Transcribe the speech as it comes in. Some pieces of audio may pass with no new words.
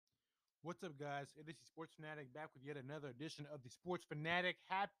What's up, guys? It is the Sports Fanatic back with yet another edition of the Sports Fanatic.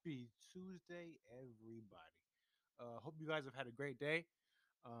 Happy Tuesday, everybody. Hope you guys have had a great day.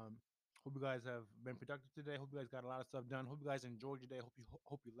 Um, hope you guys have been productive today. Hope you guys got a lot of stuff done. Hope you guys enjoyed your day.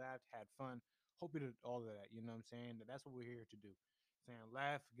 Hope you laughed, had fun. Hope you did all of that. You know what I'm saying? That's what we're here to do. Saying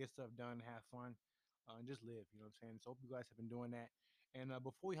laugh, get stuff done, have fun, and just live. You know what I'm saying? So hope you guys have been doing that. And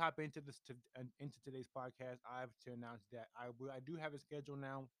before we hop into into today's podcast, I have to announce that I do have a schedule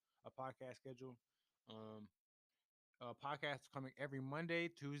now, a podcast schedule. Um, Podcasts coming every Monday,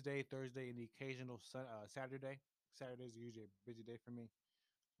 Tuesday, Thursday, and the occasional Saturday. Saturday is usually a busy day for me.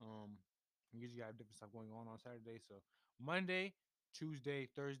 Um, usually I have different stuff going on Saturday. So Monday, Tuesday,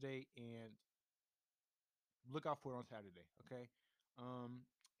 Thursday, and look out for it on Saturday. Okay. Um,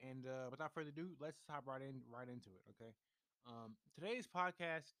 and without further ado, let's hop right into it. Okay. Today's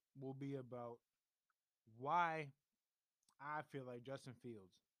podcast will be about why I feel like Justin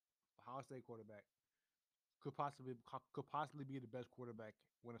Fields, Ohio State quarterback, could possibly be the best quarterback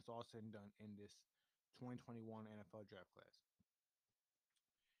when it's all said and done in this 2021 NFL draft class.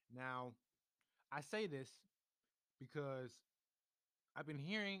 Now, I say this because I've been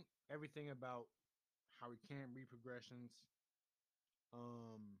hearing everything about how he can't read progressions,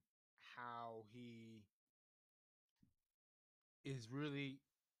 um, how he is really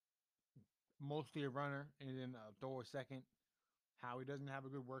mostly a runner and then a thrower second, how he doesn't have a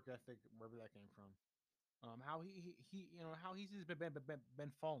good work ethic, wherever that came from. How how he's just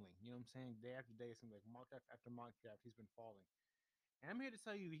been falling. You know what I'm saying? Day after day, it seems like mock draft after mock draft, he's been falling. And I'm here to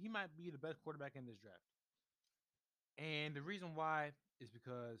tell you he might be the best quarterback in this draft. And the reason why is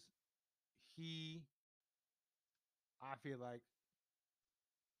because he, I feel like,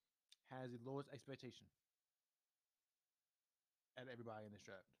 has the lowest expectation at everybody in this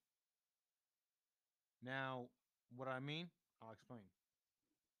draft. Now, what I mean, I'll explain.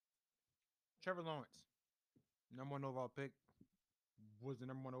 Trevor Lawrence, number one overall pick, was the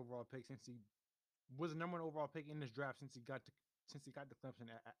number one overall pick since he was the number one overall pick in this draft since he got to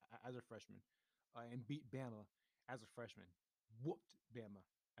Clemson as a freshman, and beat Bama as a freshman, whooped Bama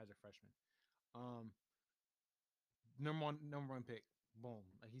as a freshman. Um, number one pick. Boom.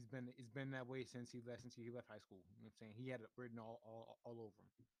 Like it's been that way since he left high school. You know what I'm saying? He had it written all over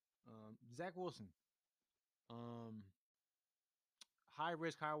him. Zach Wilson. Um, high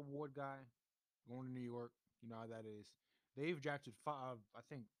risk, high reward guy going to New York. You know how that is. They've drafted I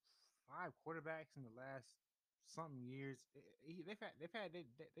think, five quarterbacks in the last something years. They've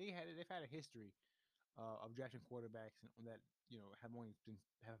had a history of drafting quarterbacks that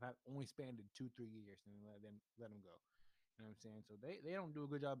have only spanned 2-3 years and let them go. You know what I'm saying? So they don't do a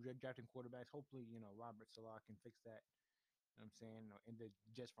good job of drafting quarterbacks. Hopefully, Robert Salah can fix that. You know what I'm saying? And the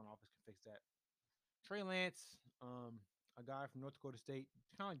Jets front office can fix that. Trey Lance, a guy from North Dakota State,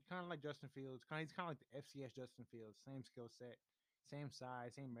 kind of like Justin Fields. He's kind of like the FCS Justin Fields. Same skill set, same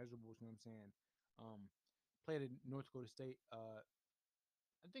size, same measurables. You know what I'm saying? Um, played at North Dakota State.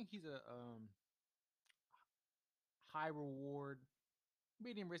 I think he's a high reward,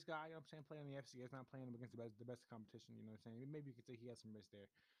 medium risk guy. You know what I'm saying? Playing in the FCS, not playing him against the best competition. You know what I'm saying? Maybe you could say he has some risk there.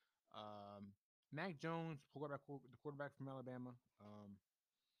 Mac Jones, the quarterback from Alabama.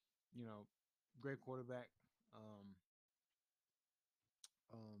 You know, great quarterback. Um,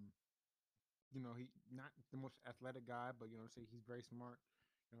 um, he not the most athletic guy, but he's very smart.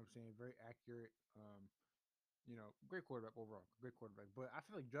 You know what I'm saying? Very accurate. Great quarterback overall. Great quarterback. But I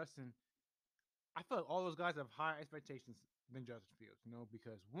feel like all those guys have higher expectations than Justin Fields.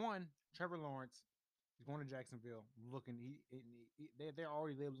 Because one, Trevor Lawrence is going to Jacksonville looking. They're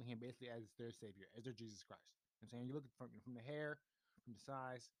already labeling him basically as their savior, as their Jesus Christ. You know what I'm saying, you look at from the hair, from the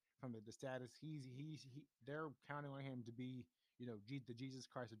size, from the status. They're counting on him to be the Jesus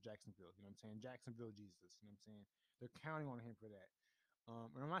Christ of Jacksonville. You know what I'm saying? Jacksonville Jesus. You know what I'm saying? They're counting on him for that.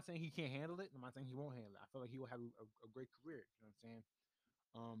 And I'm not saying he can't handle it. I'm not saying he won't handle it. I feel like he will have a great career. You know what I'm saying?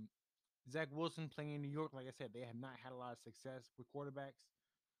 Um, Zach Wilson playing in New York, like I said, they have not had a lot of success with quarterbacks.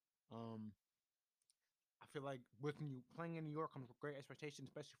 Um, I feel like with you playing in New York comes with great expectations,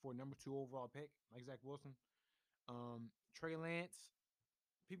 especially for a number two overall pick like Zach Wilson. Trey Lance,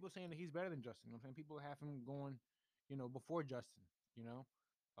 people saying that he's better than Justin. You know what I'm saying? People have him going, before Justin. You know,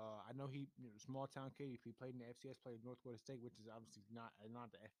 I know small town kid. If he played in the FCS, played North Dakota State, which is obviously not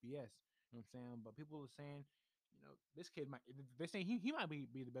the FBS. You know what I'm saying? But people are saying, this kid might. They're saying he might be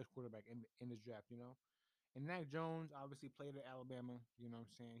the best quarterback in this draft. And Mac Jones obviously played at Alabama. You know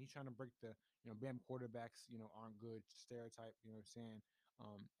what I'm saying? He's trying to break the, Bama quarterbacks, aren't good stereotype. You know what I'm saying?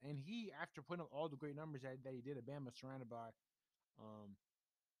 And he, after putting up all the great numbers that he did at Bama, surrounded by um,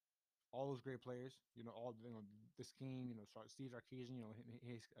 all those great players. All the scheme. Steve Sarkisian.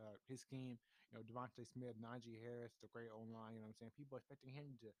 His scheme. Devontae Smith, Najee Harris, the great online. You know what I'm saying? People expecting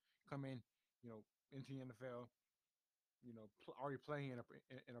him to come in. Into the NFL. Already playing in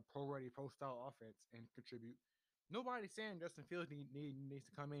a pro ready pro style offense and contribute. Nobody's saying Justin Fields needs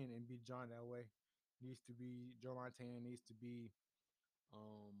to come in and be John Elway. Needs to be Joe Montana. Needs to be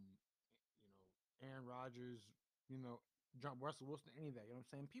um, Aaron Rodgers, John Russell Wilson, any of that. You know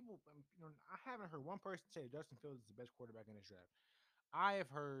what I'm saying? People, I haven't heard one person say that Justin Fields is the best quarterback in this draft. I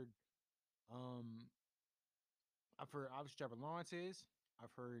have heard, um, I've heard obviously Trevor Lawrence is.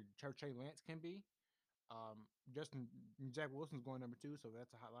 I've heard Trey Lance can be. Justin Zach Wilson's going number two, so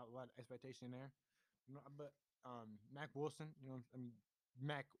that's a lot of expectation there. But Mac Wilson, I mean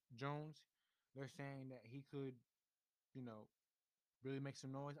Mac Jones, they're saying that he could, you know, really make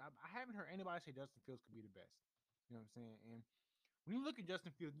some noise. I haven't heard anybody say Justin Fields could be the best. You know what I'm saying? And when you look at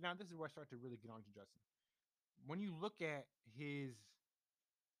Justin Fields, now this is where I start to really get on to Justin. When you look at his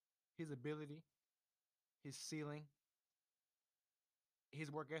ability, his ceiling,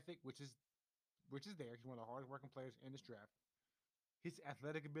 his work ethic, which is there. He's one of the hardest working players in this draft. His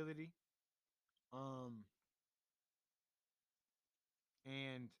athletic ability, um,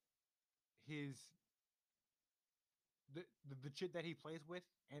 and his the chip that he plays with,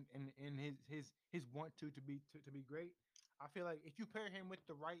 and his want to be great. I feel like if you pair him with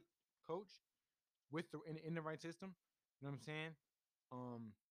the right coach, with in the right system, you know what I'm saying? Um,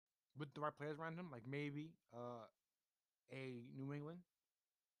 with the right players around him, like maybe a New England,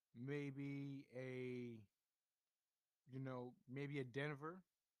 maybe maybe a Denver.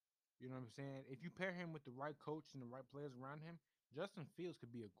 You know what I'm saying? If you pair him with the right coach and the right players around him, Justin Fields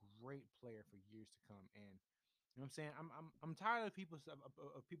could be a great player for years to come. And you know what I'm saying? I'm tired of people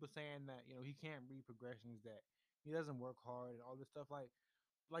saying that he can't read progressions, that he doesn't work hard and all this stuff. Like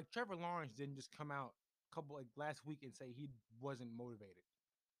Trevor Lawrence didn't just come out a couple like last week and say he wasn't motivated.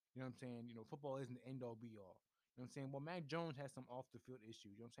 You know what I'm saying? Football isn't the end all be all. You know what I'm saying? Well, Mac Jones has some off the field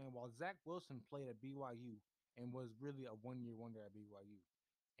issues. You know what I'm saying? While Zach Wilson played at BYU and was really a 1 year wonder at BYU.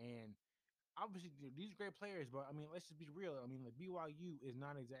 And obviously these great players, but I mean, let's just be real. I mean, like BYU is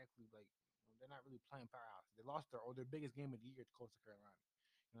not exactly like they're not really playing powerhouse. They lost their biggest game of the year to Coastal Carolina.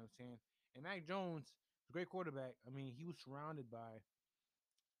 You know what I'm saying? And Mac Jones, a great quarterback. I mean, he was surrounded by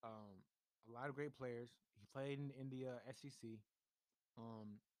a lot of great players. He played in the SEC.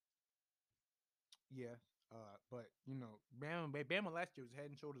 Um, yeah. But Bama last year was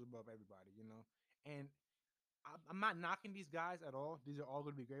head and shoulders above everybody. And I'm not knocking these guys at all. These are all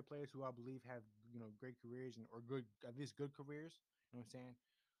going to be great players who I believe have great careers or good at least good careers. You know what I'm saying?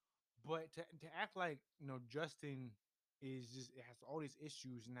 But to act like Justin is just it has all these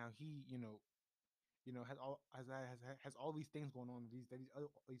issues now. He has all these things going on that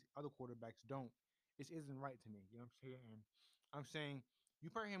these other quarterbacks don't. This isn't right to me. You know what I'm saying? And I'm saying you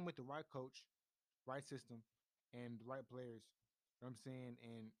pair him with the right coach, right system, and the right players. You know what I'm saying?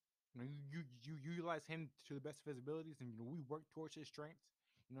 And you utilize him to the best of his abilities, and we work towards his strengths.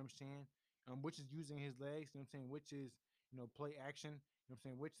 You know what I'm saying? Which is using his legs. You know what I'm saying? Which is play action. You know what I'm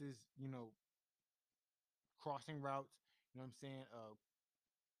saying? Which is crossing routes. You know what I'm saying?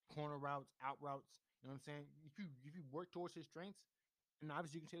 Corner routes, out routes. You know what I'm saying? If you work towards his strengths, and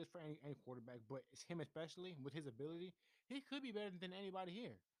obviously you can say this for any quarterback, but it's him especially with his ability, he could be better than anybody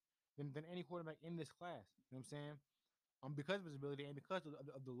here, than any quarterback in this class. You know what I'm saying? Because of his ability and because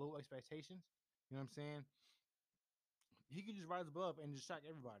of the low expectations. You know what I'm saying? He could just rise above and just shock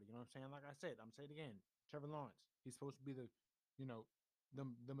everybody. You know what I'm saying? Like I said, I'm saying it again. Trevor Lawrence, he's supposed to be you know,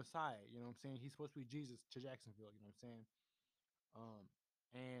 the Messiah. You know what I'm saying? He's supposed to be Jesus to Jacksonville. You know what I'm saying?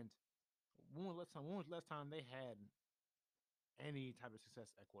 And when was the last time they had any type of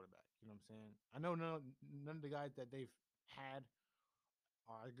success at quarterback? You know what I'm saying? I know none of the guys that they've had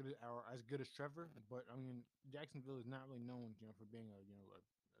are as good as Trevor, but I mean Jacksonville is not really known, for being a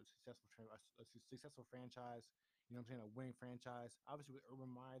successful franchise. You know what I'm saying? A winning franchise. Obviously with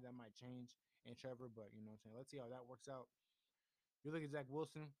Urban Meyer that might change and Trevor, but you know what I'm saying. Let's see how that works out. You look at Zach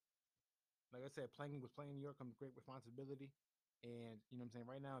Wilson. Like I said, playing in New York comes great responsibility, and you know what I'm saying.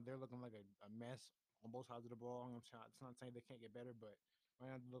 Right now they're looking like a mess on both sides of the ball. It's not saying they can't get better, but right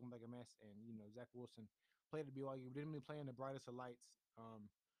now they're looking like a mess. And Zach Wilson played at BYU, didn't really play in the brightest of lights.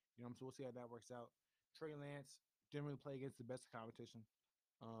 So we'll see how that works out. Trey Lance didn't really play against the best of competition.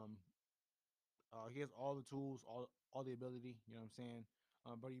 Um, he has all the tools, all the ability. You know what I'm saying?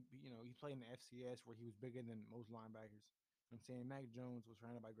 But he played in the FCS where he was bigger than most linebackers. You know what I'm saying? Mac Jones was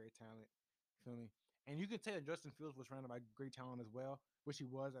surrounded by great talent. You feel me? And you could tell that Justin Fields was surrounded by great talent as well, which he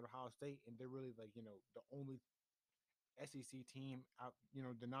was at Ohio State. And they're really like the only SEC team out.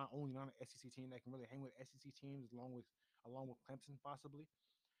 The not only non SEC team that can really hang with SEC teams along with Clemson possibly.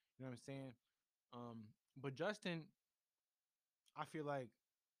 You know what I'm saying? But Justin, I feel like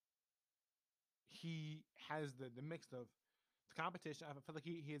he has the mix of the competition. I feel like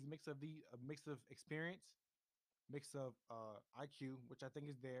he has a mix of experience, mix of IQ, which I think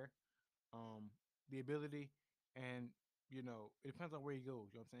is there, um, the ability, and it depends on where he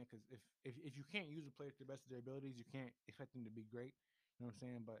goes. You know what I'm saying? Because if you can't use a player to the best of their abilities, you can't expect them to be great. You know what I'm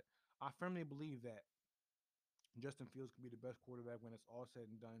saying? But I firmly believe that Justin Fields could be the best quarterback when it's all said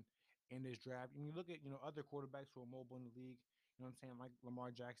and done in this draft. And you look at other quarterbacks who are mobile in the league. You know what I'm saying? Like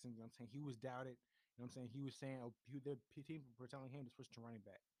Lamar Jackson. You know what I'm saying? He was doubted. You know what I'm saying? He was saying the team were telling him to switch to running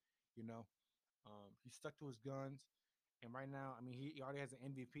back. You know, he stuck to his guns. And right now, I mean, he already has an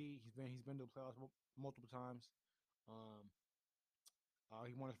MVP. He's been to the playoffs multiple times. Um,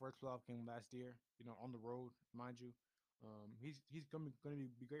 he won his first playoff game last year. On the road, mind you. He's going to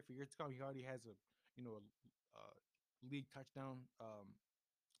be great for years to come. He already has a league touchdown.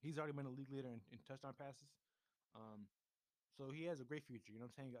 He's already been a league leader in touchdown passes. Um, so he has a great future. You know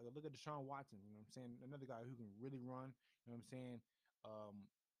what I'm saying? Look at Deshaun Watson. You know what I'm saying? Another guy who can really run. You know what I'm saying? Um,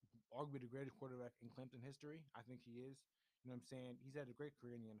 Arguably the greatest quarterback in Clemson history. I think he is. You know what I'm saying? He's had a great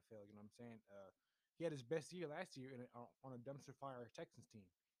career in the NFL. You know what I'm saying? He had his best year last year on a dumpster fire Texans team.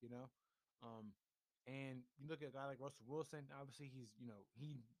 You know, um, and you look at a guy like Russell Wilson. Obviously, he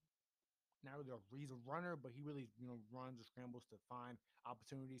not really he's a runner, but he really runs or scrambles to find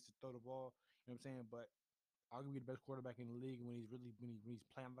opportunities to throw the ball. You know what I'm saying? But arguably the best quarterback in the league when he's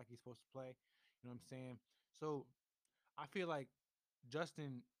playing like he's supposed to play. You know what I'm saying? So I feel like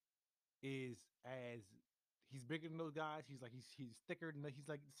Justin is as he's bigger than those guys. He's thicker than he's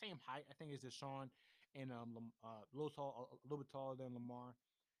like the same height. I think it's Deshaun and a little bit taller than Lamar.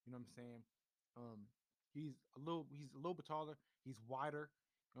 You know what I'm saying? Um, he's a little bit taller. He's wider.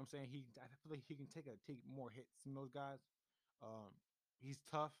 You know what I'm saying? I feel like he can take more hits than those guys. Um, he's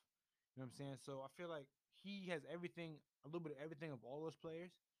tough. You know what I'm saying? So I feel like he has everything, a little bit of everything of all those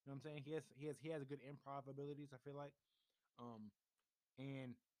players. You know what I'm saying? He has a good improv abilities. I feel like.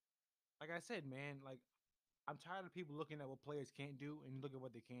 And like I said, man, like I'm tired of people looking at what players can't do and look at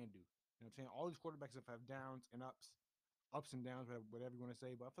what they can do. You know what I'm saying? All these quarterbacks have downs and ups and downs, whatever you want to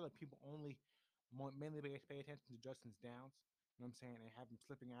say. But I feel like people mainly pay attention to Justin's downs. You know what I'm saying? And have him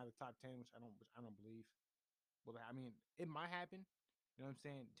slipping out of the top 10, which I don't believe. But I mean, it might happen. You know what I'm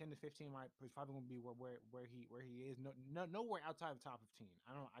saying? 10 to 15 might is probably gonna be where he is. Nowhere outside of the top 15.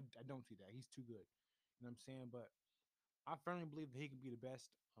 I don't see that. He's too good. You know what I'm saying? But I firmly believe that he can be the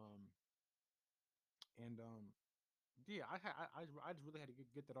best. And Yeah, I just really had to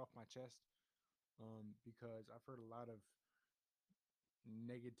get that off my chest. Because I've heard a lot of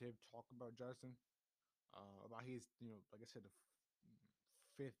negative talk about Justin. About his, like I said, the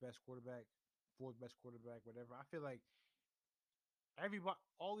fifth best quarterback, fourth best quarterback, whatever. I feel like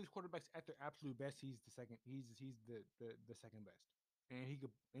all these quarterbacks at their absolute best, he's the second. He's the second best, and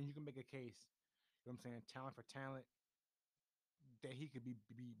you can make a case. You know what I'm saying? Talent for talent, that he could be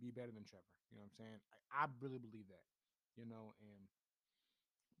better than Trevor. You know what I'm saying? I really believe that. And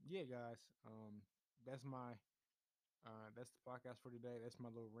yeah, guys. That's the podcast for today. That's my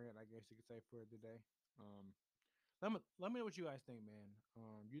little rant, I guess you could say, for today. Um, let me know what you guys think, man.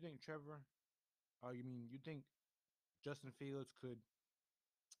 You think Trevor? You think Justin Fields could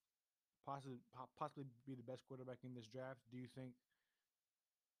possibly be the best quarterback in this draft? Do you think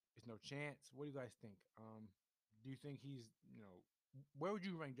there's no chance? What do you guys think? Do you think where would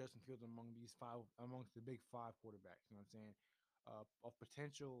you rank Justin Fields amongst the big five quarterbacks? You know what I'm saying? Of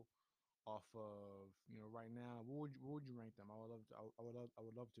potential, off of right now, what would you rank them? I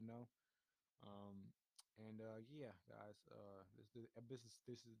would love to know. Um, and Yeah, guys, this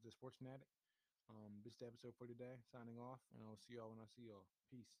is the Sports Fanatic. This is the episode for today. Signing off, and I'll see y'all when I see y'all.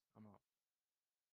 Peace.